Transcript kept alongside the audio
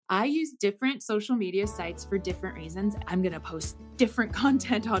I use different social media sites for different reasons. I'm going to post different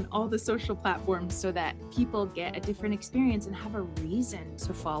content on all the social platforms so that people get a different experience and have a reason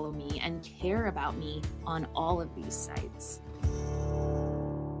to follow me and care about me on all of these sites.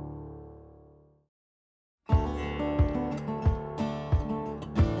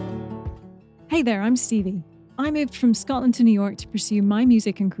 Hey there, I'm Stevie. I moved from Scotland to New York to pursue my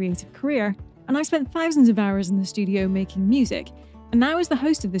music and creative career, and I spent thousands of hours in the studio making music. And now, as the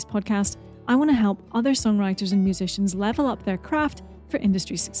host of this podcast, I want to help other songwriters and musicians level up their craft for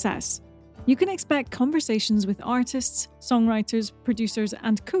industry success. You can expect conversations with artists, songwriters, producers,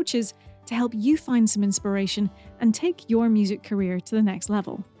 and coaches to help you find some inspiration and take your music career to the next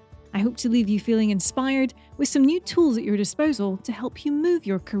level. I hope to leave you feeling inspired with some new tools at your disposal to help you move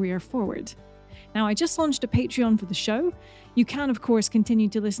your career forward. Now, I just launched a Patreon for the show. You can, of course, continue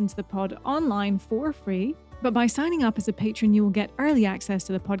to listen to the pod online for free, but by signing up as a patron, you will get early access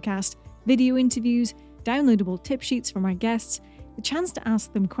to the podcast, video interviews, downloadable tip sheets from our guests, the chance to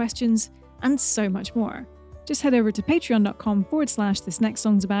ask them questions, and so much more. Just head over to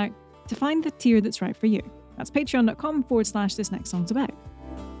patreon.com/thisnextsongsabout to find the tier that's right for you. That's patreon.com/thisnextsongsabout.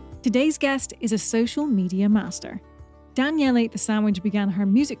 Today's guest is a social media master. Danielle Ate the Sandwich began her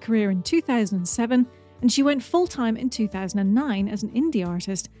music career in 2007, and she went full-time in 2009 as an indie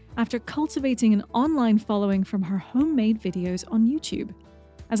artist after cultivating an online following from her homemade videos on YouTube.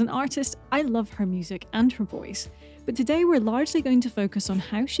 As an artist, I love her music and her voice, but today we're largely going to focus on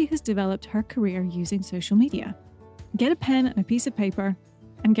how she has developed her career using social media. Get a pen and a piece of paper,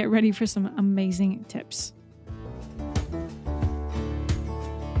 and get ready for some amazing tips.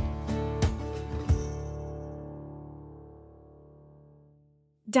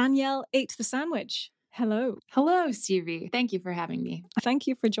 Danielle Ate the Sandwich. Hello. Hello, Stevie. Thank you for having me. Thank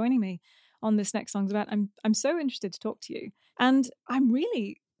you for joining me on This Next Song's About. I'm so interested to talk to you. And I'm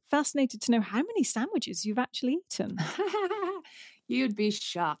really fascinated to know how many sandwiches you've actually eaten. You'd be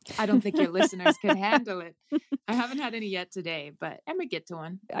shocked. I don't think your listeners can handle it. I haven't had any yet today, but I'm going to get to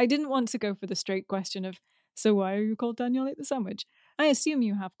one. I didn't want to go for the straight question of, so why are you called Danielle Ate the Sandwich? I assume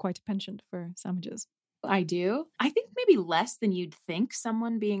you have quite a penchant for sandwiches. I do. I think maybe less than you'd think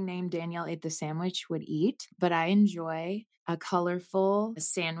someone being named Danielle Ate the Sandwich would eat, but I enjoy a colorful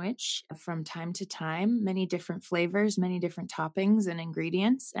sandwich from time to time, many different flavors, many different toppings and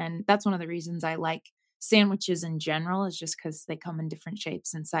ingredients. And that's one of the reasons I like sandwiches in general, is just because they come in different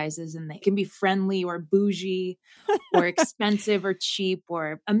shapes and sizes, and they can be friendly or bougie or expensive or cheap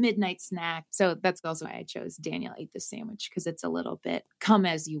or a midnight snack. So that's also why I chose Danielle Ate the Sandwich, because it's a little bit come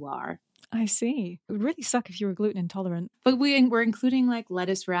as you are. I see. It would really suck if you were gluten intolerant. But we're including like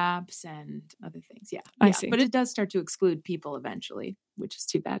lettuce wraps and other things. Yeah. I see. But it does start to exclude people eventually, which is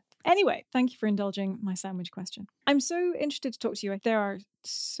too bad. Anyway, thank you for indulging my sandwich question. I'm so interested to talk to you. There are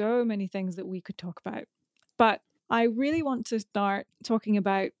so many things that we could talk about, but I really want to start talking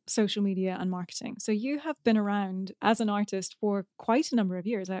about social media and marketing. So you have been around as an artist for quite a number of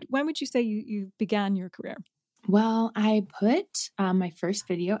years. When would you say you began your career? Well, I put my first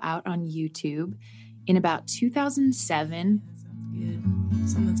video out on YouTube in about 2007. Good.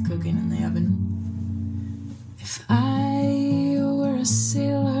 Something's cooking in the oven. If I were a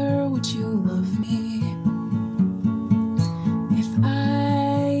sailor, would you love me? If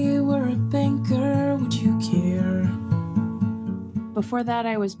I were a banker, would you care? Before that,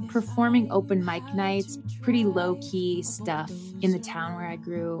 I was performing open mic nights, pretty low-key stuff in the town where I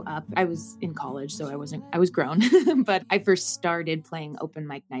grew up. I was in college, so I was grown, but I first started playing open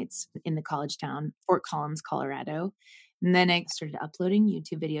mic nights in the college town, Fort Collins, Colorado. And then I started uploading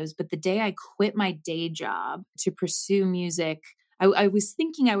YouTube videos. But the day I quit my day job to pursue music, I was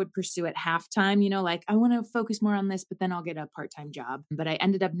thinking I would pursue it half-time, like I want to focus more on this, but then I'll get a part-time job. But I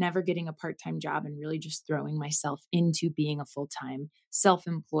ended up never getting a part-time job and really just throwing myself into being a full-time,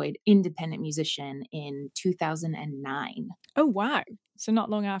 self-employed, independent musician in 2009. Oh, wow. So not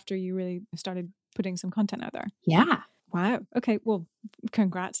long after you really started putting some content out there. Yeah. Wow. Okay. Well,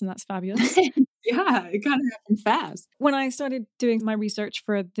 congrats. And that's fabulous. Yeah, it kind of happened fast. When I started doing my research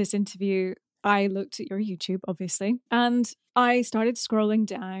for this interview, I looked at your YouTube, obviously, and I started scrolling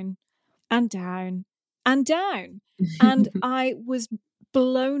down and down and down. And I was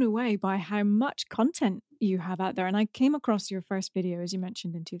blown away by how much content you have out there. And I came across your first video, as you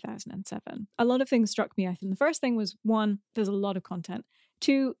mentioned, in 2007. A lot of things struck me. I think the first thing was, one, there's a lot of content.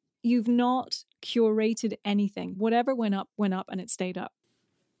 Two, you've not curated anything. Whatever went up, and it stayed up.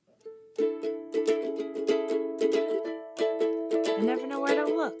 I never know where to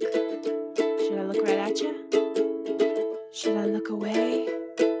look. Should I look right at you? Should I look away?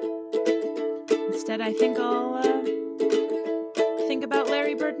 Instead, I think I'll think about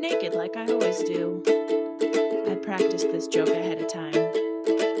Larry Bird naked like I always do. I practiced this joke ahead of time.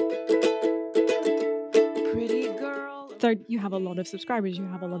 Pretty girl. Third, you have a lot of subscribers, you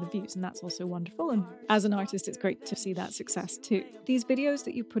have a lot of views, and that's also wonderful. And as an artist, it's great to see that success too. These videos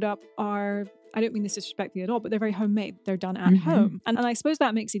that you put up are, I don't mean this disrespectfully at all, but they're very homemade. They're done at home. And I suppose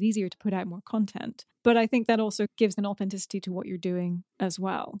that makes it easier to put out more content. But I think that also gives an authenticity to what you're doing as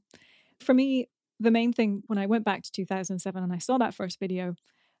well. For me, the main thing, when I went back to 2007 and I saw that first video,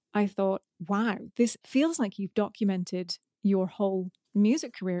 I thought, wow, this feels like you've documented your whole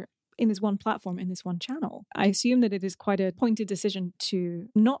music career in this one platform, in this one channel. I assume that it is quite a pointed decision to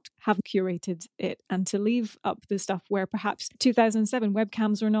not have curated it and to leave up the stuff where perhaps 2007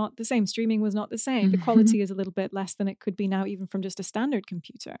 webcams were not the same, streaming was not the same, the quality is a little bit less than it could be now, even from just a standard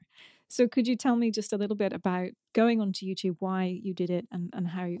computer. So could you tell me just a little bit about going onto YouTube, why you did it and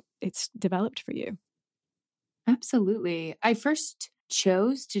how it's developed for you? Absolutely. I first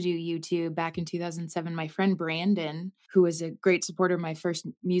chose to do YouTube back in 2007. My friend Brandon, who was a great supporter of my first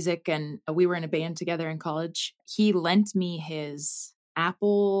music, and we were in a band together in college, he lent me his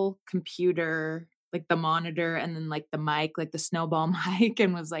Apple computer, like the monitor and then like the mic, like the Snowball mic,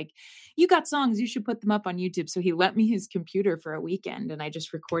 and was like, you got songs, you should put them up on YouTube. So he lent me his computer for a weekend and I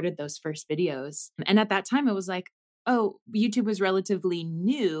just recorded those first videos. And at that time it was like, oh, YouTube was relatively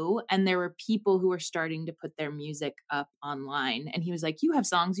new and there were people who were starting to put their music up online. And he was like, you have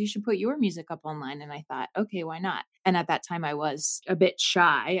songs, you should put your music up online. And I thought, okay, why not? And at that time I was a bit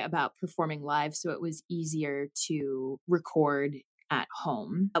shy about performing live. So it was easier to record at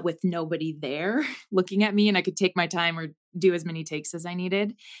home with nobody there looking at me, and I could take my time or do as many takes as I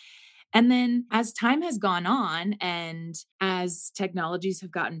needed. And then as time has gone on and as technologies have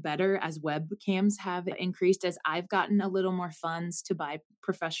gotten better, as webcams have increased, as I've gotten a little more funds to buy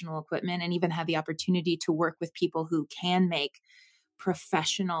professional equipment and even had the opportunity to work with people who can make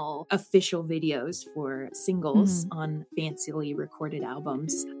professional official videos for singles on fancily recorded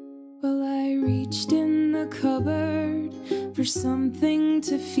albums. Well, I reached in the cupboard for something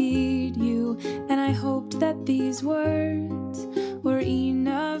to feed you, and I hoped that these words were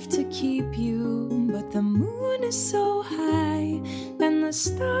enough to keep you. But the moon is so high and the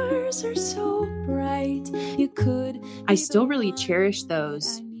stars are so bright, you could. I still really cherish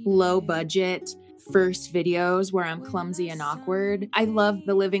those low budget first videos where I'm clumsy and awkward. I love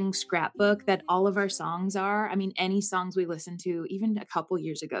the living scrapbook that all of our songs are. I mean, any songs we listen to, even a couple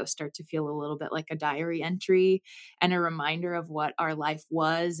years ago, start to feel a little bit like a diary entry and a reminder of what our life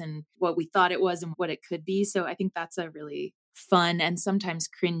was and what we thought it was and what it could be. So I think that's a really fun and sometimes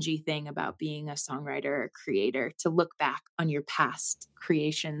cringy thing about being a songwriter or creator, to look back on your past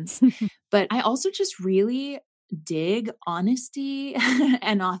creations. But I also just really dig honesty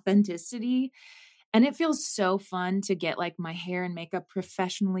and authenticity. And it feels so fun to get like my hair and makeup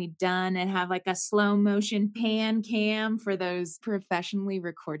professionally done and have like a slow motion pan cam for those professionally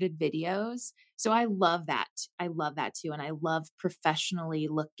recorded videos. So I love that. I love that too. And I love professionally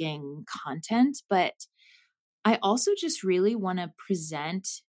looking content, but I also just really want to present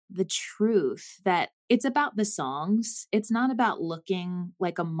the truth that it's about the songs. It's not about looking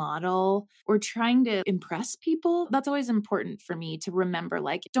like a model or trying to impress people. That's always important for me to remember,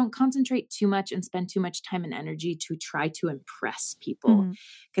 like, don't concentrate too much and spend too much time and energy to try to impress people.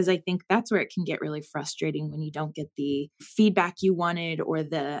 Because I think that's where it can get really frustrating when you don't get the feedback you wanted or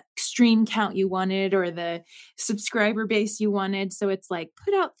the stream count you wanted or the subscriber base you wanted. So it's like,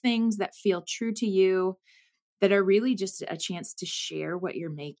 put out things that feel true to you, that are really just a chance to share what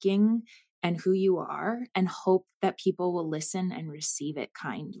you're making and who you are, and hope that people will listen and receive it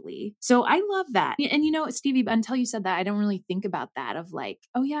kindly. So I love that. And you know, Stevie, until you said that, I don't really think about that of like,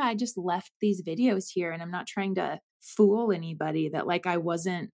 oh yeah, I just left these videos here and I'm not trying to fool anybody that like I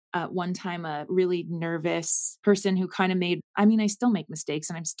wasn't at one time a really nervous person who kind of I still make mistakes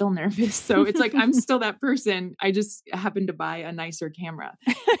and I'm still nervous. So it's like, I'm still that person. I just happened to buy a nicer camera.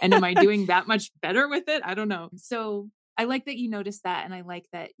 And am I doing that much better with it? I don't know. So I like that you noticed that. And I like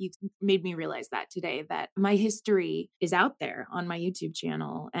that you made me realize that today, that my history is out there on my YouTube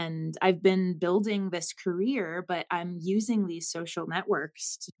channel. And I've been building this career, but I'm using these social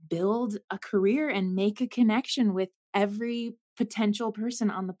networks to build a career and make a connection with every potential person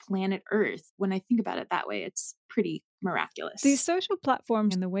on the planet Earth. When I think about it that way, it's pretty miraculous. These social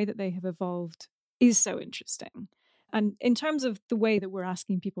platforms and the way that they have evolved is so interesting. And in terms of the way that we're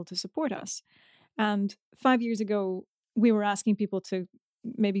asking people to support us, and 5 years ago, we were asking people to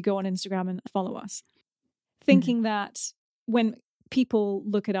maybe go on Instagram and follow us, thinking that when people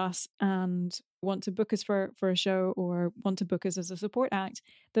look at us and want to book us for a show or want to book us as a support act,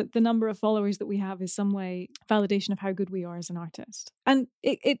 that the number of followers that we have is some way validation of how good we are as an artist. And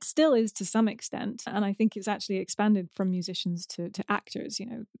it still is to some extent. And I think it's actually expanded from musicians to actors. You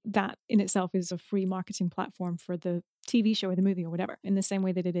know, that in itself is a free marketing platform for the TV show or the movie or whatever, in the same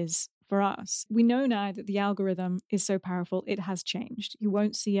way that it is for us. We know now that the algorithm is so powerful, it has changed. You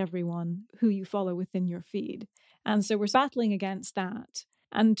won't see everyone who you follow within your feed. And so we're battling against that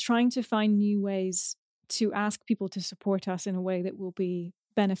and trying to find new ways to ask people to support us in a way that will be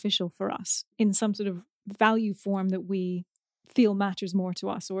beneficial for us in some sort of value form that we feel matters more to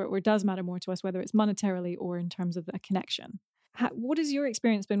us or does matter more to us, whether it's monetarily or in terms of a connection. What has your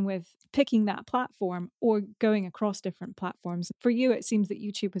experience been with picking that platform or going across different platforms? For you, it seems that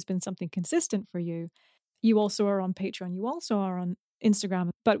YouTube has been something consistent for you. You also are on Patreon. You also are on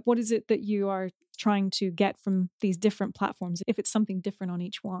Instagram. But what is it that you are trying to get from these different platforms, if it's something different on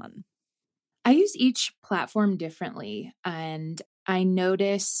each one? I use each platform differently, and I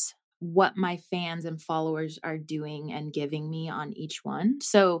notice what my fans and followers are doing and giving me on each one.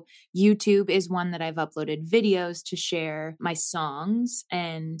 So YouTube is one that I've uploaded videos to share my songs.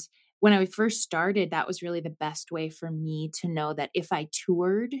 And when I first started, that was really the best way for me to know that if I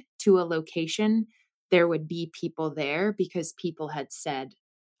toured to a location, there would be people there because people had said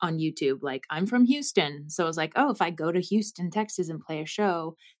on YouTube, like, I'm from Houston. So I was like, oh, if I go to Houston, Texas and play a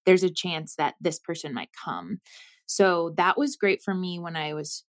show, there's a chance that this person might come. So that was great for me when I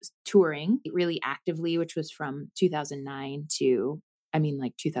was touring really actively, which was from 2009 to,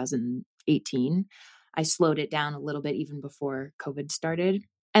 2018. I slowed it down a little bit even before COVID started.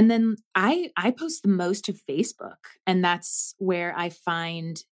 And then I post the most to Facebook, and that's where I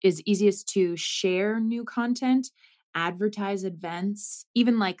find is easiest to share new content, advertise events,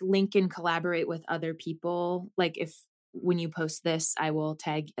 even like link and collaborate with other people. Like when you post this, I will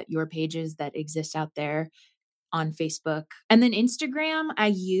tag your pages that exist out there on Facebook. And then Instagram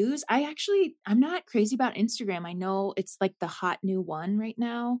I'm not crazy about Instagram. I know it's like the hot new one right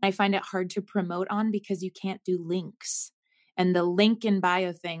now. I find it hard to promote on because you can't do links. And the link in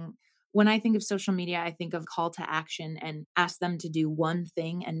bio thing, when I think of social media, I think of call to action and ask them to do one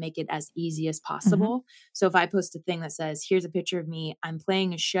thing and make it as easy as possible. Mm-hmm. So if I post a thing that says, here's a picture of me, I'm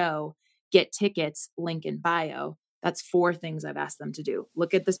playing a show, get tickets, link in bio, that's 4 things I've asked them to do.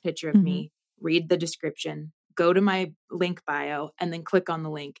 Look at this picture of me, read the description, go to my link bio, and then click on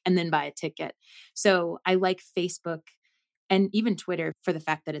the link and then buy a ticket. So I like Facebook and even Twitter for the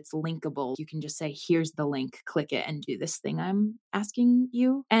fact that it's linkable. You can just say, here's the link, click it and do this thing I'm asking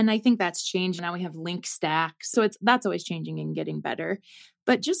you. And I think that's changed. Now we have link stacks. So that's always changing and getting better.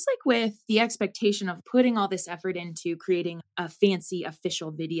 But just like with the expectation of putting all this effort into creating a fancy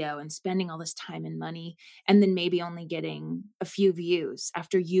official video and spending all this time and money, and then maybe only getting a few views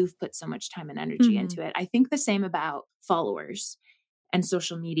after you've put so much time and energy into it. I think the same about followers and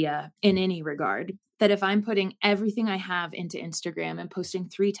social media in any regard, that if I'm putting everything I have into Instagram and posting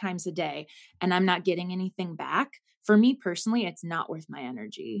 3 times a day and I'm not getting anything back, for me personally, it's not worth my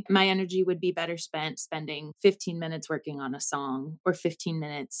energy. My energy would be better spent spending 15 minutes working on a song or 15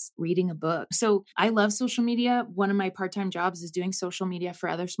 minutes reading a book. So I love social media. One of my part-time jobs is doing social media for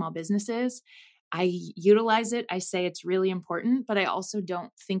other small businesses. I utilize it. I say it's really important, but I also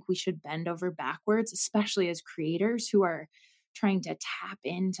don't think we should bend over backwards, especially as creators who are trying to tap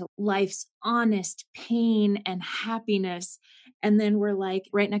into life's honest pain and happiness. And then we're like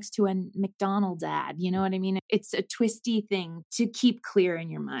right next to a McDonald's ad. You know what I mean? It's a twisty thing to keep clear in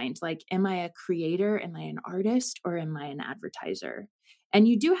your mind. Like, am I a creator? Am I an artist? Or am I an advertiser? And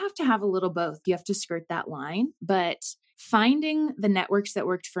you do have to have a little both. You have to skirt that line. But finding the networks that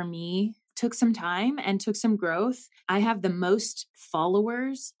worked for me took some time and took some growth. I have the most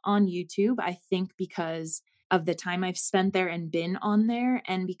followers on YouTube, I think, because of the time I've spent there and been on there,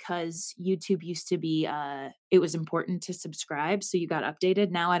 and because YouTube used to be, it was important to subscribe, so you got updated.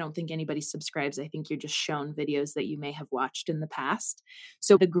 Now I don't think anybody subscribes. I think you're just shown videos that you may have watched in the past.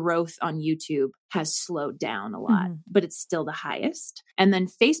 So the growth on YouTube has slowed down a lot, but it's still the highest. And then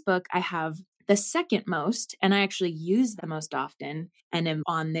Facebook, I have the second most, and I actually use the most often and am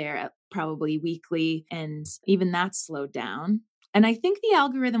on there probably weekly, and even that's slowed down. And I think the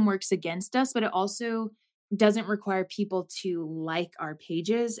algorithm works against us, but it also doesn't require people to like our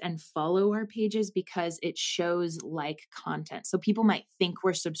pages and follow our pages because it shows like content. So people might think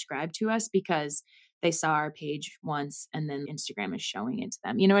we're subscribed to us because they saw our page once and then Instagram is showing it to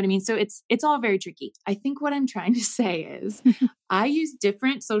them. You know what I mean? So it's all very tricky. I think what I'm trying to say is I use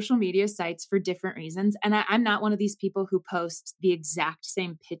different social media sites for different reasons. And I'm not one of these people who post the exact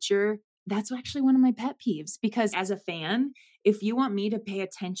same picture that's actually one of my pet peeves, because as a fan, if you want me to pay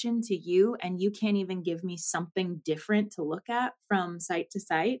attention to you and you can't even give me something different to look at from site to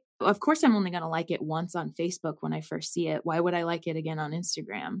site, of course, I'm only going to like it once on Facebook when I first see it. Why would I like it again on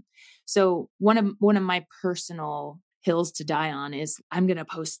Instagram? So one of my personal hills to die on is I'm going to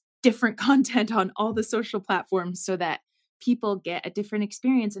post different content on all the social platforms so that people get a different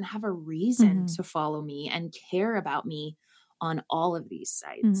experience and have a reason to follow me and care about me on all of these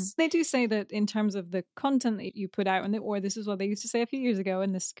sites. They do say that in terms of the content that you put out, or this is what they used to say a few years ago,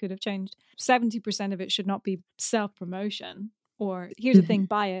 and this could have changed, 70% of it should not be self-promotion, or here's the thing,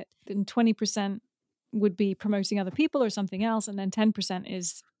 buy it. Then 20% would be promoting other people or something else, and then 10%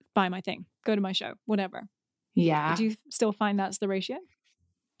 is buy my thing, go to my show, whatever. Yeah. Do you still find that's the ratio?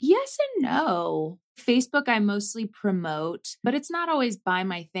 Yes and no. Facebook, I mostly promote, but it's not always buy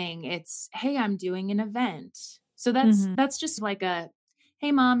my thing. It's, hey, I'm doing an event. So that's just like a,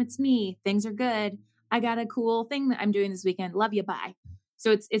 hey, mom, it's me. Things are good. I got a cool thing that I'm doing this weekend. Love you. Bye.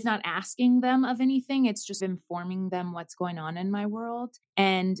 So it's not asking them of anything. It's just informing them what's going on in my world.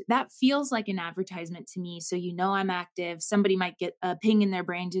 And that feels like an advertisement to me. So, I'm active. Somebody might get a ping in their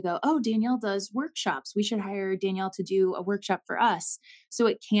brain to go, oh, Danielle does workshops. We should hire Danielle to do a workshop for us. So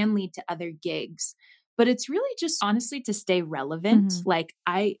it can lead to other gigs. But it's really just honestly to stay relevant. Like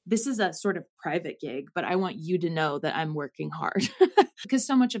this is a sort of private gig, but I want you to know that I'm working hard because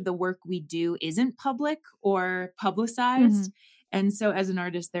so much of the work we do isn't public or publicized. And so as an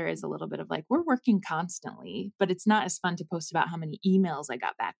artist, there is a little bit of like, we're working constantly, but it's not as fun to post about how many emails I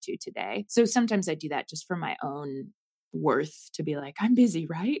got back to today. So sometimes I do that just for my own worth, to be like, I'm busy,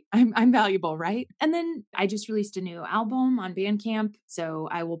 right? I'm valuable, right? And then I just released a new album on Bandcamp. So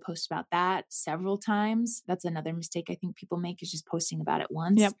I will post about that several times. That's another mistake I think people make, is just posting about it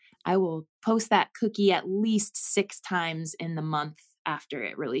once. Yep. I will post that cookie at least 6 times in the month after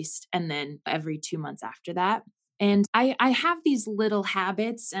it released, and then every 2 months after that. And I have these little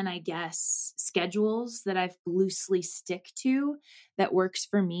habits and I guess schedules that I loosely stick to that works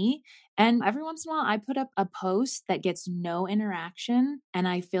for me. And every once in a while, I put up a post that gets no interaction and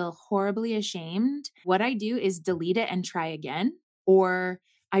I feel horribly ashamed. What I do is delete it and try again, or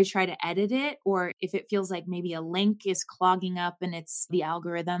I try to edit it, or if it feels like maybe a link is clogging up and it's the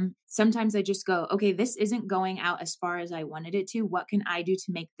algorithm, sometimes I just go, okay, this isn't going out as far as I wanted it to. What can I do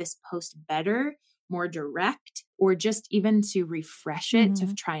to make this post better, more direct, or just even to refresh it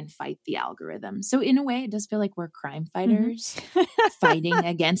to try and fight the algorithm? So in a way, it does feel like we're crime fighters fighting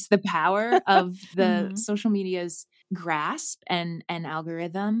against the power of the social media's grasp and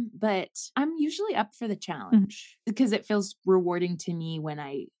algorithm. But I'm usually up for the challenge because it feels rewarding to me when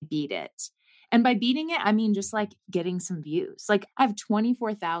I beat it. And by beating it, I mean just like getting some views. Like I have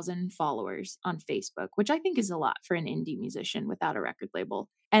 24,000 followers on Facebook, which I think is a lot for an indie musician without a record label.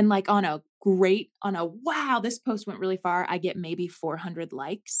 And like on a wow, this post went really far, I get maybe 400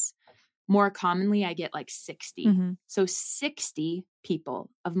 likes. More commonly, I get like 60. So 60 people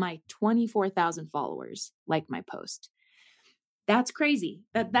of my 24,000 followers like my post. That's crazy.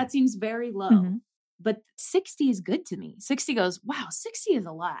 That seems very low. But 60 is good to me. 60 goes, wow, 60 is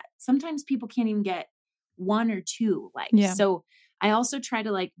a lot. Sometimes people can't even get 1 or 2 likes. Yeah. So I also try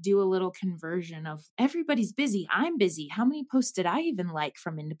to like do a little conversion of everybody's busy. I'm busy. How many posts did I even like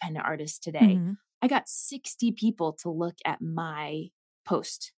from independent artists today? I got 60 people to look at my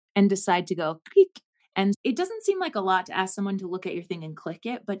post and decide to go click. And it doesn't seem like a lot to ask someone to look at your thing and click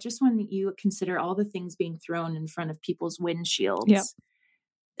it. But just when you consider all the things being thrown in front of people's windshields,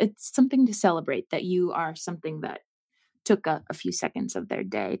 it's something to celebrate that you are something that took a few seconds of their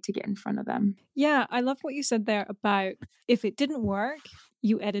day to get in front of them. Yeah, I love what you said there about if it didn't work,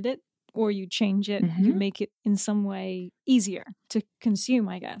 you edit it or you change it, you make it in some way easier to consume,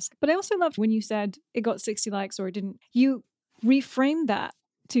 I guess. But I also loved when you said it got 60 likes or it didn't. You reframed that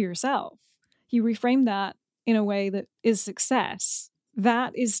to yourself. You reframed that in a way that is success.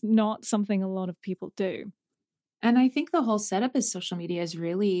 That is not something a lot of people do. And I think the whole setup of social media is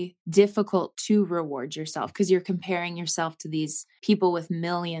really difficult to reward yourself because you're comparing yourself to these people with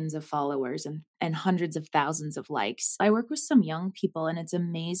millions of followers and hundreds of thousands of likes. I work with some young people and it's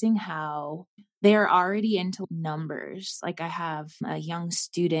amazing how they are already into numbers. Like I have a young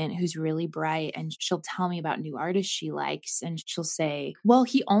student who's really bright and she'll tell me about new artists she likes. And she'll say, well,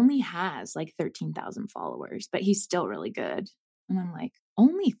 he only has like 13,000 followers, but he's still really good. And I'm like,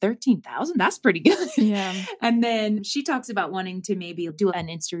 only 13,000? That's pretty good. Yeah. And then she talks about wanting to maybe do an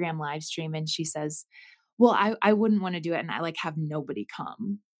Instagram live stream. And she says, well, I wouldn't want to do it. And I like have nobody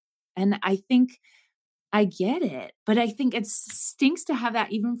come. And I think I get it. But I think it stinks to have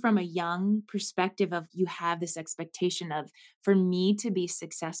that even from a young perspective of you have this expectation of, for me to be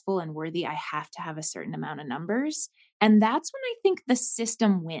successful and worthy, I have to have a certain amount of numbers. And that's when I think the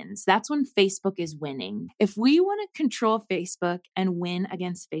system wins. That's when Facebook is winning. If we want to control Facebook and win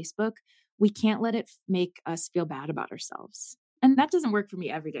against Facebook, we can't let it make us feel bad about ourselves. And that doesn't work for me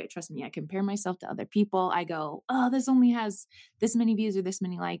every day. Trust me, I compare myself to other people. I go, oh, this only has this many views or this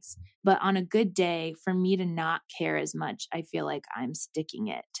many likes. But on a good day, for me to not care as much, I feel like I'm sticking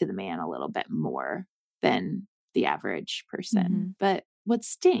it to the man a little bit more than the average person. Mm-hmm. But what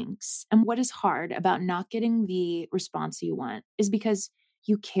stinks and what is hard about not getting the response you want is because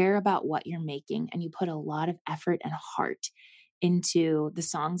you care about what you're making and you put a lot of effort and heart into the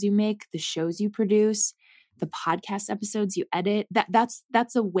songs you make, the shows you produce, the podcast episodes you edit.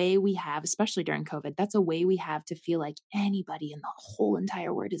 That's a way we have, especially during COVID, that's a way we have to feel like anybody in the whole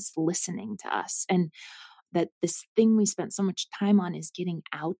entire world is listening to us. And that this thing we spent so much time on is getting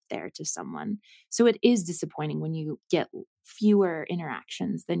out there to someone. So it is disappointing when you get fewer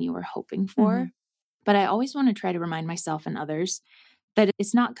interactions than you were hoping for. Mm-hmm. But I always want to try to remind myself and others that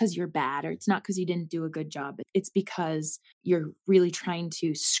it's not because you're bad or it's not because you didn't do a good job. It's because you're really trying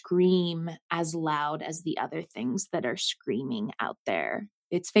to scream as loud as the other things that are screaming out there.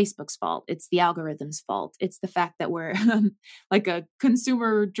 It's Facebook's fault. It's the algorithm's fault. It's the fact that we're like a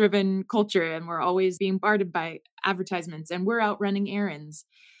consumer-driven culture and we're always being bombarded by advertisements and we're out running errands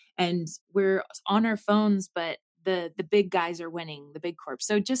and we're on our phones, but the big guys are winning, the big corps.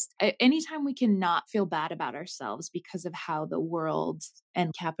 So just anytime we can not feel bad about ourselves because of how the world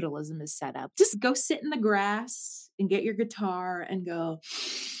and capitalism is set up, just go sit in the grass and get your guitar and go,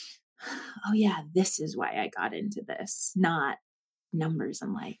 oh yeah, this is why I got into this, not numbers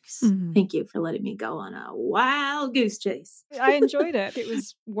and likes. Mm-hmm. Thank you for letting me go on a wild goose chase. I enjoyed it. It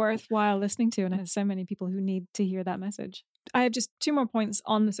was worthwhile listening to, and there's so many people who need to hear that message. I have just 2 more points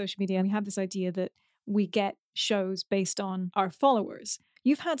on the social media. And we have this idea that we get shows based on our followers.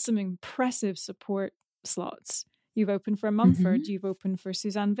 You've had some impressive support slots. You've opened for Mumford, you've opened for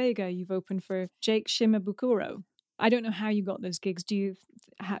Suzanne Vega, you've opened for Jake Shimabukuro. I don't know how you got those gigs. Do you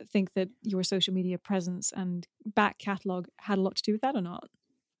think that your social media presence and back catalogue had a lot to do with that or not?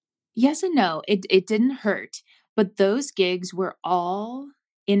 Yes and no. It didn't hurt. But those gigs were all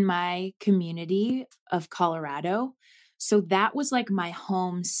in my community of Colorado. So that was like my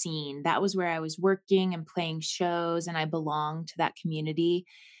home scene. That was where I was working and playing shows, and I belonged to that community.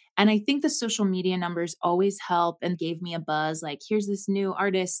 And I think the social media numbers always help and gave me a buzz. Like, here's this new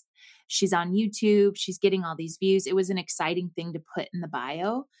artist. She's on YouTube. She's getting all these views. It was an exciting thing to put in the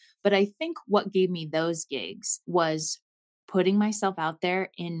bio. But I think what gave me those gigs was putting myself out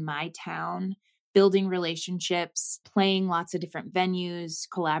there in my town, building relationships, playing lots of different venues,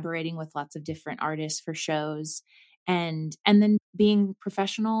 collaborating with lots of different artists for shows. And then being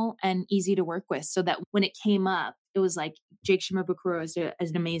professional and easy to work with, so that when it came up, it was like Jake Shimabukuro is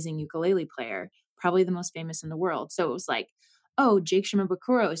an amazing ukulele player, probably the most famous in the world. So it was like, oh, Jake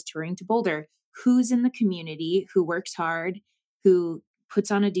Shimabukuro is touring to Boulder. Who's in the community, who works hard, who puts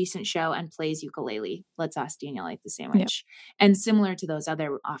on a decent show and plays ukulele? Let's ask Danielle Ate the Sandwich. Yep. And similar to those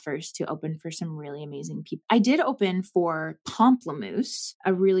other offers, to open for some really amazing people. I did open for Pomplamoose,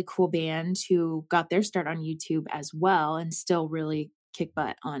 a really cool band who got their start on YouTube as well and still really kick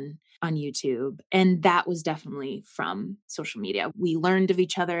butt on YouTube. And that was definitely from social media. We learned of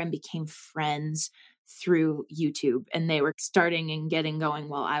each other and became friends through YouTube, and they were starting and getting going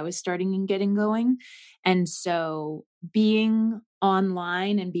while I was starting and getting going. And so being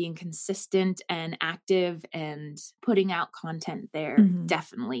online and being consistent and active and putting out content there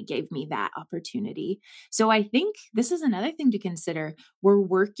definitely gave me that opportunity. So I think this is another thing to consider. We're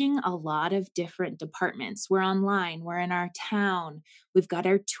working a lot of different departments. We're online, we're in our town, we've got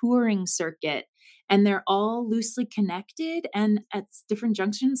our touring circuit, and they're all loosely connected. And at different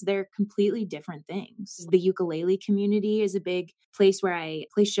junctions, they're completely different things. The ukulele community is a big place where I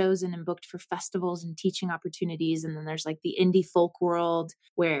play shows and am booked for festivals and teaching opportunities. And then there's like the indie folk world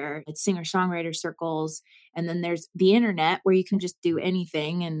where it's singer-songwriter circles. And then there's the internet where you can just do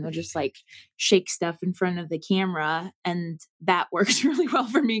anything and just like shake stuff in front of the camera. And that works really well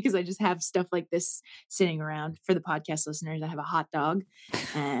for me because I just have stuff like this sitting around. For the podcast listeners, I have a hot dog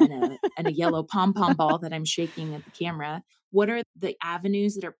and a yellow pom-pom ball that I'm shaking at the camera. What are the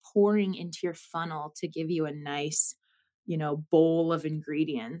avenues that are pouring into your funnel to give you a nice bowl of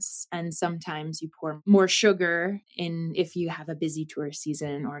ingredients. And sometimes you pour more sugar in if you have a busy tour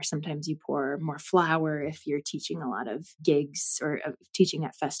season, or sometimes you pour more flour if you're teaching a lot of gigs or teaching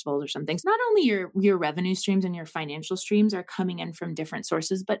at festivals or something. So not only your revenue streams and your financial streams are coming in from different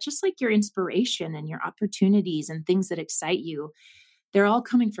sources, but just like your inspiration and your opportunities and things that excite you, they're all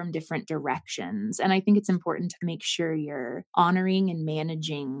coming from different directions. And I think it's important to make sure you're honoring and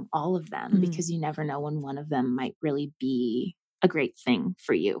managing all of them, because you never know when one of them might really be a great thing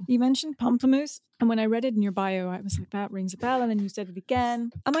for you. You mentioned Pomplamoose, and when I read it in your bio, I was like, that rings a bell, and then you said it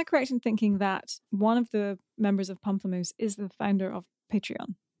again. Am I correct in thinking that one of the members of Pomplamoose is the founder of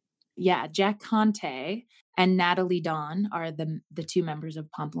Patreon? Yeah, Jack Conte and Natalie Dawn are the two members of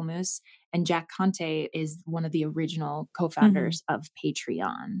Pomplamoose. And Jack Conte is one of the original co-founders of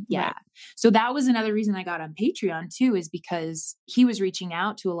Patreon. Yeah. Right. So that was another reason I got on Patreon too, is because he was reaching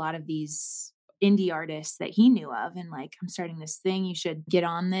out to a lot of these indie artists that he knew of and like, I'm starting this thing, you should get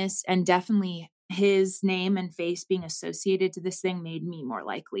on this. And definitely his name and face being associated to this thing made me more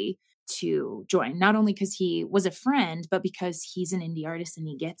likely to join, not only because he was a friend, but because he's an indie artist and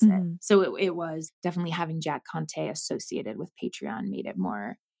he gets it. So it was definitely having Jack Conte associated with Patreon made it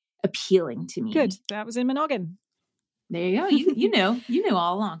more appealing to me. Good. That was in my noggin. There you go. You knew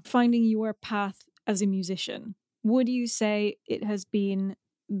all along. Finding your path as a musician, would you say it has been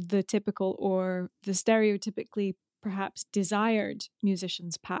the typical or the stereotypically perhaps desired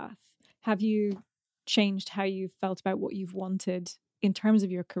musician's path? Have you changed how you felt about what you've wanted in terms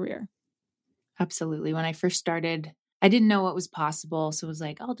of your career? Absolutely. When I first started, I didn't know what was possible. So it was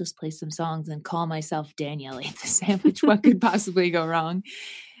like, I'll just play some songs and call myself Danielle ate the sandwich. What could possibly go wrong?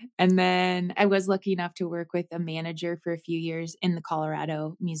 And then I was lucky enough to work with a manager for a few years in the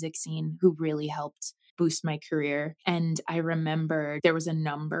Colorado music scene who really helped boost my career. And I remember there was a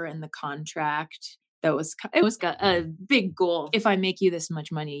number in the contract that was a big goal. If I make you this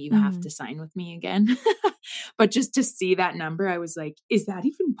much money, you have to sign with me again. But just to see that number, I was like, is that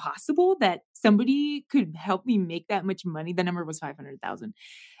even possible that somebody could help me make that much money? The number was 500,000.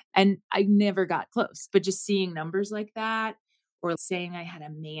 And I never got close, but just seeing numbers like that, or saying I had a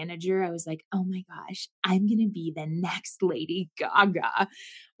manager, I was like, oh my gosh, I'm going to be the next Lady Gaga,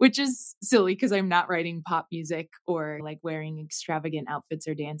 which is silly because I'm not writing pop music or like wearing extravagant outfits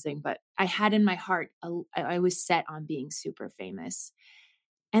or dancing. But I had in my heart, I was set on being super famous.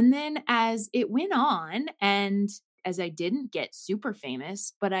 And then as it went on, and as I didn't get super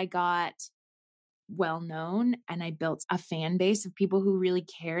famous, but I got well known and I built a fan base of people who really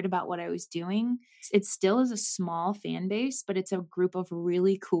cared about what I was doing. It still is a small fan base, but it's a group of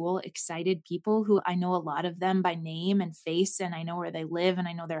really cool, excited people who I know a lot of them by name and face, and I know where they live and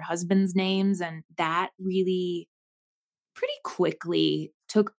I know their husbands' names. And that really pretty quickly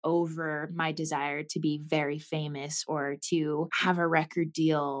took over my desire to be very famous or to have a record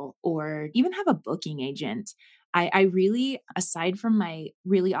deal or even have a booking agent. I really, aside from my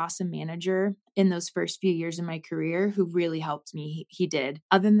really awesome manager in those first few years of my career, who really helped me, he did.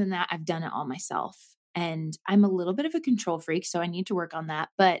 Other than that, I've done it all myself. And I'm a little bit of a control freak, so I need to work on that.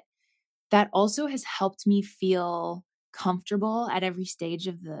 But that also has helped me feel comfortable at every stage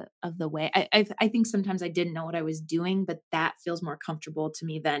of the way. I think sometimes I didn't know what I was doing, but that feels more comfortable to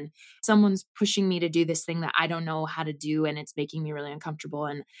me than someone's pushing me to do this thing that I don't know how to do, and it's making me really uncomfortable.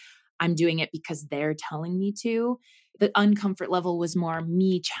 And I'm doing it because they're telling me to. The uncomfort level was more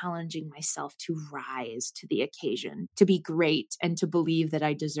me challenging myself to rise to the occasion, to be great, and to believe that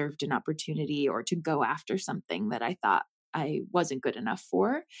I deserved an opportunity or to go after something that I thought I wasn't good enough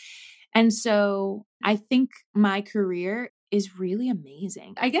for. And so I think my career is really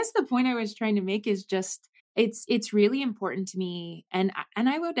amazing. I guess the point I was trying to make is just it's really important to me. And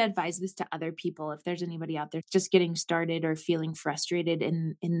I would advise this to other people if there's anybody out there just getting started or feeling frustrated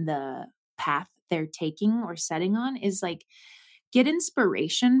in the path they're taking or setting on, is like, get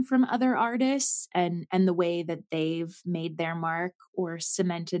inspiration from other artists and the way that they've made their mark or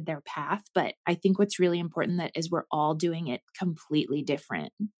cemented their path. But I think what's really important that is we're all doing it completely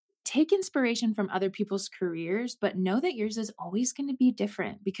different. Take inspiration from other people's careers, but know that yours is always going to be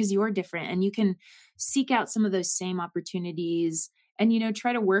different because you're different, and you can seek out some of those same opportunities and,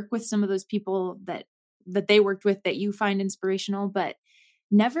 try to work with some of those people that they worked with that you find inspirational, but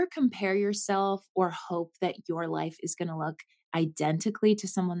never compare yourself or hope that your life is going to look identically to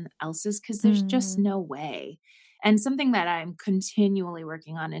someone else's, because there's just no way. And something that I'm continually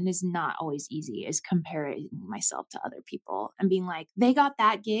working on, and is not always easy, is comparing myself to other people and being like, they got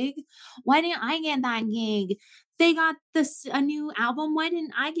that gig. Why didn't I get that gig? They got a new album. Why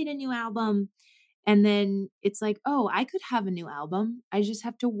didn't I get a new album? And then it's like, oh, I could have a new album. I just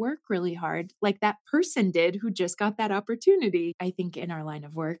have to work really hard, like that person did who just got that opportunity. I think in our line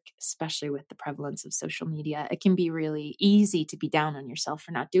of work, especially with the prevalence of social media, it can be really easy to be down on yourself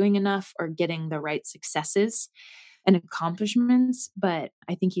for not doing enough or getting the right successes and accomplishments. But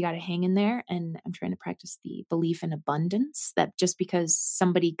I think you got to hang in there. And I'm trying to practice the belief in abundance, that just because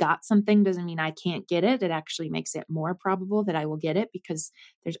somebody got something doesn't mean I can't get it. It actually makes it more probable that I will get it because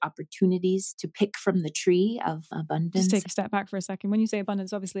there's opportunities to pick from the tree of abundance. Just take a step back for a second. When you say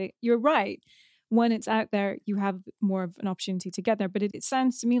abundance, obviously you're right. When it's out there, you have more of an opportunity to get there. But it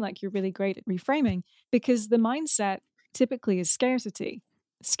sounds to me like you're really great at reframing, because the mindset typically is scarcity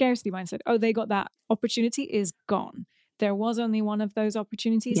mindset. Oh, they got that opportunity, is gone. There was only one of those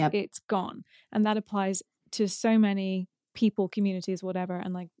opportunities. Yep. It's gone. And that applies to so many people, communities, whatever.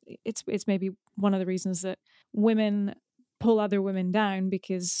 And like, it's maybe one of the reasons that women pull other women down,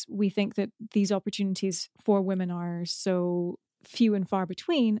 because we think that these opportunities for women are so few and far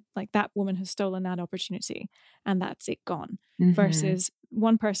between. Like, that woman has stolen that opportunity and that's it, gone. Mm-hmm. Versus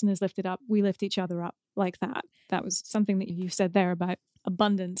one person is lifted up, we lift each other up, like that. That was something that you said there about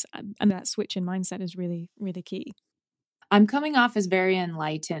abundance, and that switch in mindset is really, really key. I'm coming off as very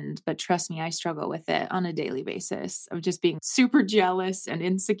enlightened, but trust me, I struggle with it on a daily basis of just being super jealous and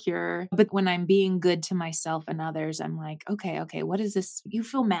insecure. But when I'm being good to myself and others, I'm like, okay, what is this? You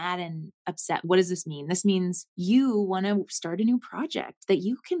feel mad and upset. What does this mean? This means you want to start a new project that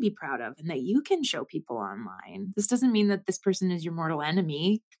you can be proud of and that you can show people online. This doesn't mean that this person is your mortal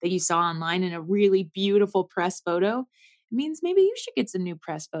enemy that you saw online in a really beautiful press photo. Means maybe you should get some new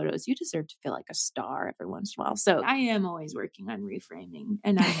press photos. You deserve to feel like a star every once in a while. So I am always working on reframing,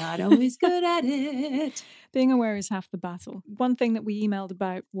 and I'm not always good at it. Being aware is half the battle. One thing that we emailed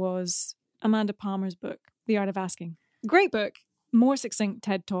about was Amanda Palmer's book, The Art of Asking. Great book, more succinct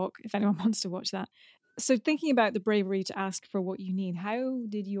TED Talk, if anyone wants to watch that. So thinking about the bravery to ask for what you need, how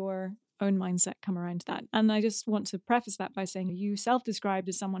did your own mindset come around to that? And I just want to preface that by saying you self-described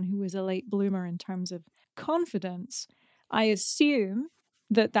as someone who was a late bloomer in terms of confidence. I assume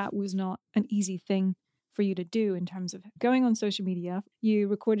that that was not an easy thing for you to do in terms of going on social media. You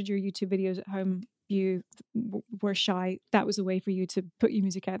recorded your YouTube videos at home. You were shy. That was a way for you to put your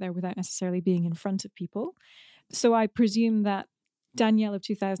music out there without necessarily being in front of people. So I presume that Danielle of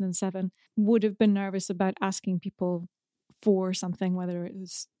 2007 would have been nervous about asking people for something, whether it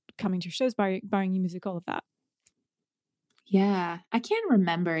was coming to your shows, buying you music, all of that. Yeah, I can't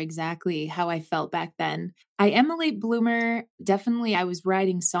remember exactly how I felt back then. I am a late bloomer. Definitely, I was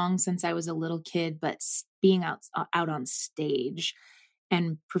writing songs since I was a little kid, but being out on stage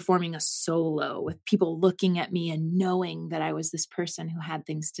and performing a solo with people looking at me and knowing that I was this person who had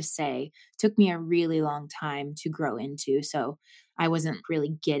things to say took me a really long time to grow into. So I wasn't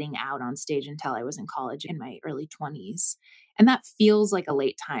really getting out on stage until I was in college in my early 20s. And that feels like a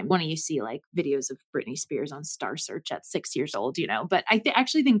late time when you see like videos of Britney Spears on Star Search at 6 years old, but I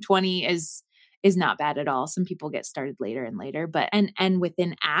actually think 20 is not bad at all. Some people get started later and later, but and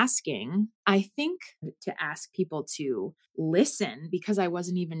within asking, I think to ask people to listen, because I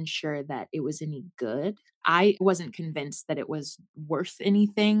wasn't even sure that it was any good. I wasn't convinced that it was worth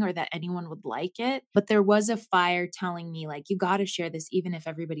anything or that anyone would like it, but there was a fire telling me like, you got to share this, even if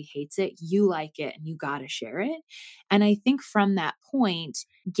everybody hates it, you like it and you got to share it. And I think from that point,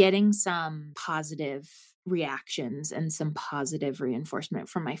 getting some positive reactions and some positive reinforcement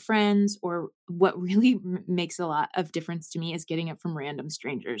from my friends, or what really makes a lot of difference to me is getting it from random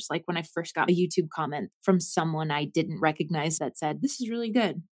strangers. Like when I first got a YouTube comment from someone I didn't recognize that said, "This is really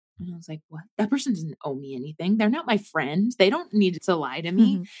good." And I was like, what? That person doesn't owe me anything. They're not my friend. They don't need to lie to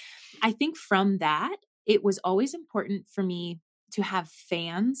me. Mm-hmm. I think from that, it was always important for me to have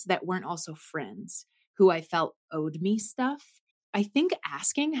fans that weren't also friends who I felt owed me stuff. I think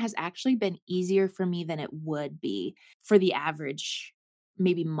asking has actually been easier for me than it would be for the average,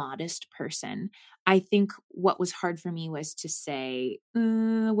 maybe modest person. I think what was hard for me was to say,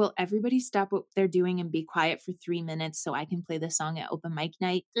 will everybody stop what they're doing and be quiet for 3 minutes so I can play the song at open mic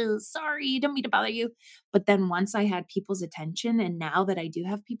night? Sorry, don't mean to bother you. But then once I had people's attention, and now that I do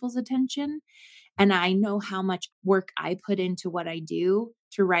have people's attention, and I know how much work I put into what I do,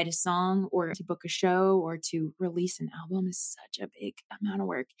 to write a song or to book a show or to release an album is such a big amount of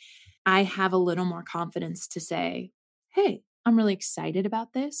work. I have a little more confidence to say, hey, I'm really excited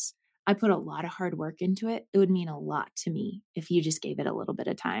about this. I put a lot of hard work into it. It would mean a lot to me if you just gave it a little bit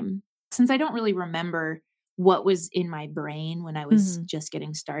of time. Since I don't really remember what was in my brain when I was just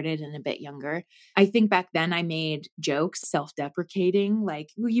getting started and a bit younger. I think back then I made jokes, self-deprecating,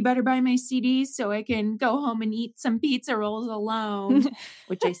 like, well, you better buy my CDs so I can go home and eat some pizza rolls alone,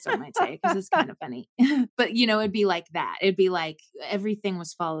 which I still might say because it's kind of funny. But, you know, it'd be like that. It'd be like everything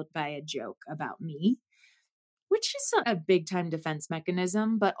was followed by a joke about me, which is a big time defense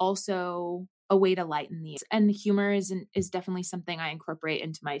mechanism, but also a way to lighten these. And humor is definitely something I incorporate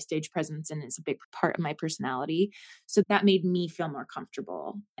into my stage presence, and it's a big part of my personality. So that made me feel more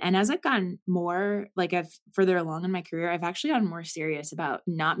comfortable. And as I've gotten more, like I've further along in my career, I've actually gotten more serious about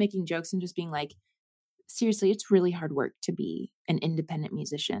not making jokes and just being like, seriously, it's really hard work to be an independent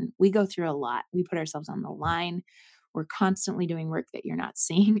musician. We go through a lot. We put ourselves on the line. We're constantly doing work that you're not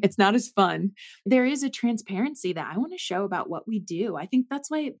seeing. It's not as fun. There is a transparency that I want to show about what we do. I think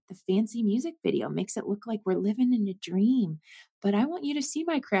that's why the fancy music video makes it look like we're living in a dream. But I want you to see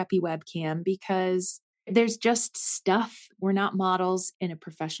my crappy webcam because there's just stuff. We're not models in a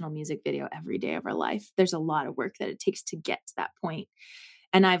professional music video every day of our life. There's a lot of work that it takes to get to that point.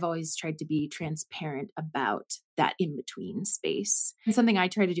 And I've always tried to be transparent about that in-between space. And something I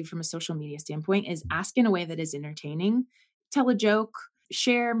try to do from a social media standpoint is ask in a way that is entertaining, tell a joke,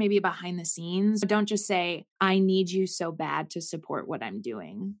 share maybe behind the scenes. Don't just say, I need you so bad to support what I'm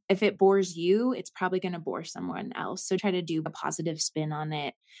doing. If it bores you, it's probably going to bore someone else. So try to do a positive spin on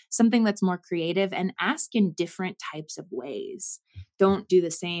it, something that's more creative, and ask in different types of ways. Don't do the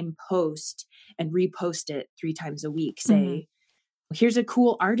same post and repost it 3 times a week. Say, here's a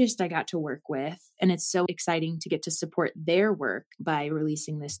cool artist I got to work with. And it's so exciting to get to support their work by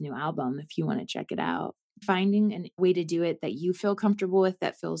releasing this new album. If you want to check it out, finding a way to do it that you feel comfortable with,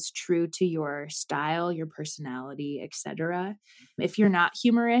 that feels true to your style, your personality, etc. If you're not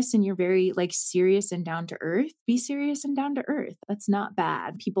humorous and you're very like serious and down to earth, be serious and down to earth. That's not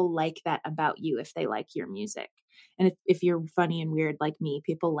bad. People like that about you if they like your music. And if you're funny and weird like me,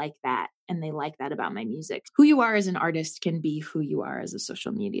 people like that. And they like that about my music. Who you are as an artist can be who you are as a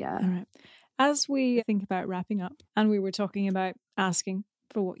social media. All right. As we think about wrapping up, and we were talking about asking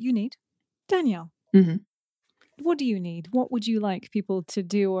for what you need, Danielle, what do you need? What would you like people to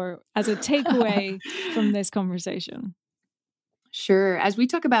do, or as a takeaway from this conversation? Sure. As we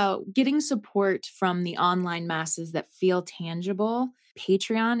talk about getting support from the online masses that feel tangible,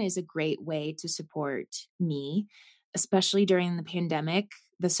 Patreon is a great way to support me, especially during the pandemic.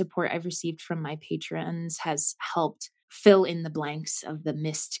 The support I've received from my patrons has helped fill in the blanks of the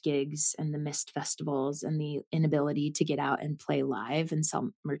missed gigs and the missed festivals and the inability to get out and play live and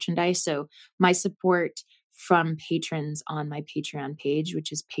sell merchandise. So my support from patrons on my Patreon page,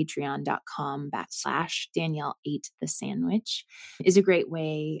 which is patreon.com/Danielle ate the sandwich, is a great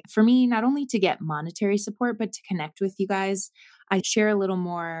way for me, not only to get monetary support, but to connect with you guys. I share a little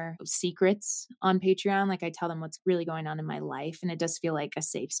more secrets on Patreon. Like I tell them what's really going on in my life. And it does feel like a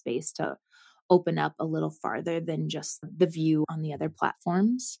safe space to open up a little farther than just the view on the other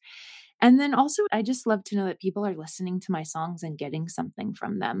platforms. And then also, I just love to know that people are listening to my songs and getting something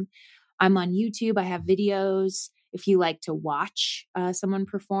from them. I'm on YouTube. I have videos if you like to watch someone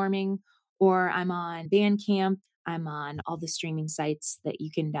performing, or I'm on Bandcamp. I'm on all the streaming sites that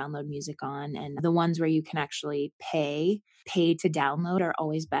you can download music on. And the ones where you can actually pay to download are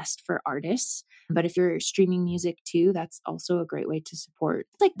always best for artists. But if you're streaming music too, that's also a great way to support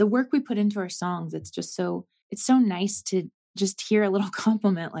like the work we put into our songs. It's so nice to just hear a little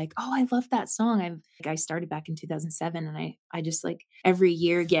compliment like, oh, I love that song. I started back in 2007 and I just like every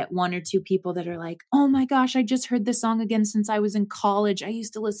year get 1 or 2 people that are like, oh my gosh, I just heard this song again since I was in college. I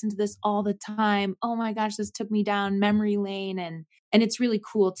used to listen to this all the time. Oh my gosh, this took me down memory lane. And it's really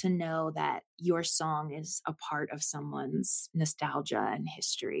cool to know that your song is a part of someone's nostalgia and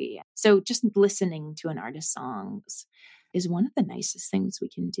history. So just listening to an artist's songs is one of the nicest things we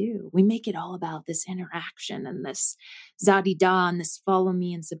can do. We make it all about this interaction and this za-di-da and this follow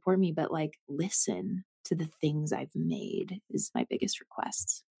me and support me, but like listen to the things I've made is my biggest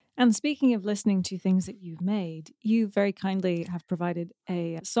request. And speaking of listening to things that you've made, you very kindly have provided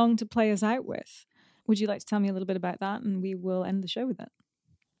a song to play us out with. Would you like to tell me a little bit about that? And we will end the show with it.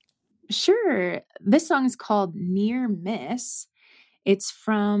 Sure. This song is called Near Miss. It's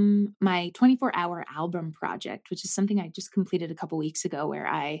from my 24-hour album project, which is something I just completed a couple weeks ago, where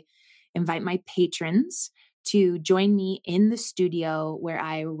I invite my patrons to join me in the studio where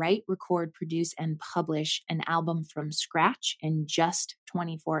I write, record, produce, and publish an album from scratch in just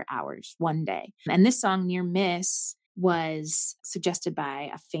 24 hours, one day. And this song, Near Miss, was suggested by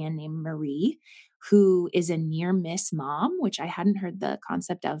a fan named Marie, who is a near miss mom, which I hadn't heard the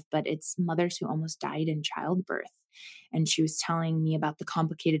concept of, but it's mothers who almost died in childbirth. And she was telling me about the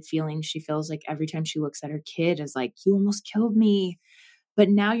complicated feelings she feels like every time she looks at her kid is like, you almost killed me, but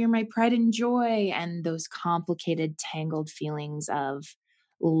now you're my pride and joy. And those complicated, tangled feelings of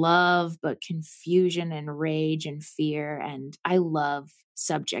love, but confusion and rage and fear. And I love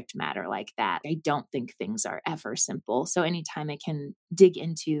subject matter like that. I don't think things are ever simple. So anytime I can dig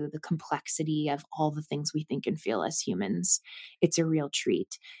into the complexity of all the things we think and feel as humans, it's a real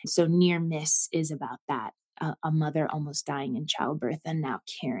treat. So Near Miss is about that. A mother almost dying in childbirth and now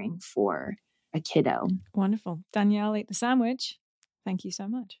caring for a kiddo. Wonderful. Danielle ate the sandwich. Thank you so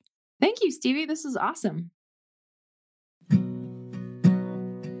much. Thank you, Stevie. This is awesome.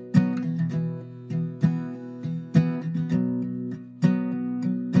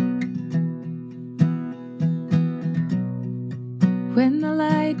 When the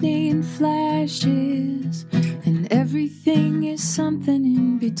lightning flashes and everything is something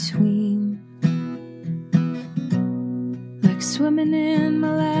in between, like swimming in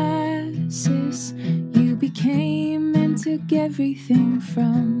molasses, you became and took everything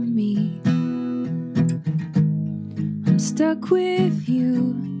from me. I'm stuck with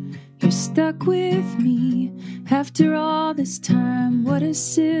you, you're stuck with me. After all this time, what a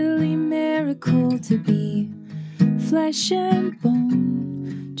silly miracle to be. Flesh and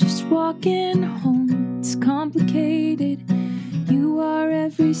bone, just walking home. It's complicated. You are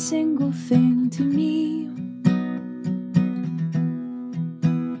every single thing to me.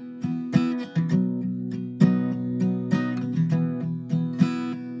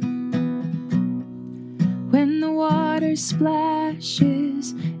 When the water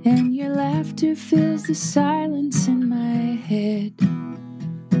splashes and your laughter fills the silence in my head,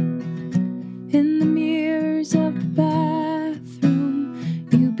 in the mirrors of the bathroom,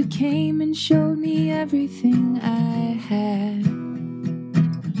 you became and showed me everything I had.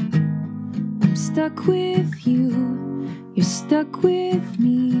 I'm stuck with you, you're stuck with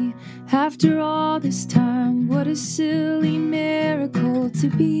me. After all this time, what a silly miracle to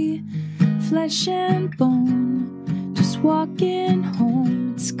be. Flesh and bone, just walking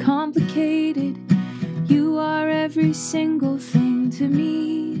home. It's complicated. You are every single thing to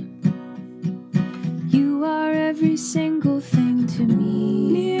me. You are every single thing to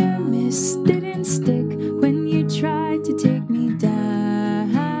me. Near miss didn't stick when you tried to take me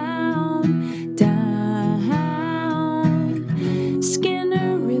down, down.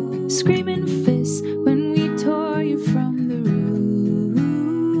 Skinner rip, screaming fists when we tore you from the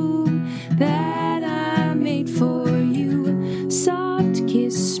room that I made for you. Soft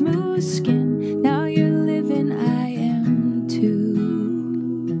kiss, smooth skin, now you're living, I am too.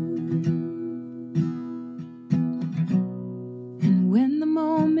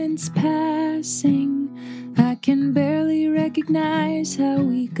 Passing, I can barely recognize how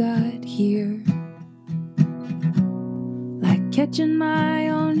we got here. Like catching my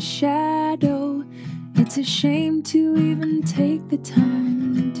own shadow, it's a shame to even take the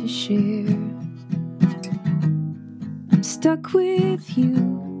time to share. I'm stuck with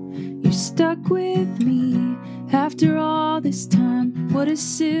you, you're stuck with me. After all this time, what a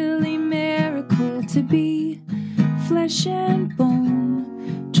silly miracle to be. Flesh and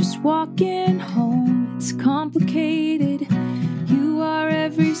bone, just walking home. It's complicated. You are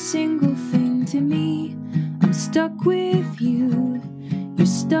every single thing to me. I'm stuck with you, you're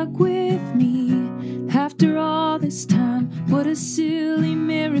stuck with me. After all this time, what a silly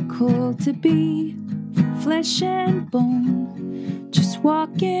miracle to be. Flesh and bone, just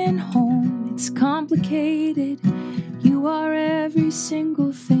walking home. It's complicated. You are every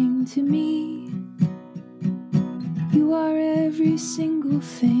single thing to me. You are every single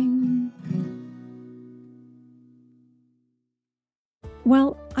thing.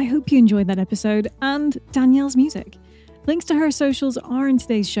 Well, I hope you enjoyed that episode and Danielle's music. Links to her socials are in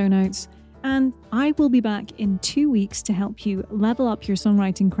today's show notes, and I will be back in 2 weeks to help you level up your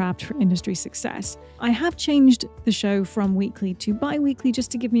songwriting craft for industry success. I have changed the show from weekly to bi-weekly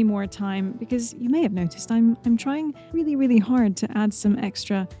just to give me more time, because you may have noticed I'm trying really, really hard to add some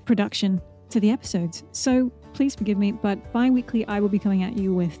extra production to the episodes. So please forgive me, but bi-weekly I will be coming at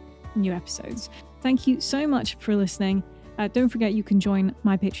you with new episodes. Thank you so much for listening. Don't forget you can join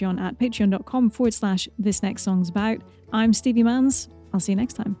my Patreon at patreon.com/thisnextsongsabout. I'm Stevie Manns. I'll see you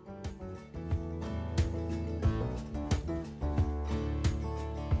next time.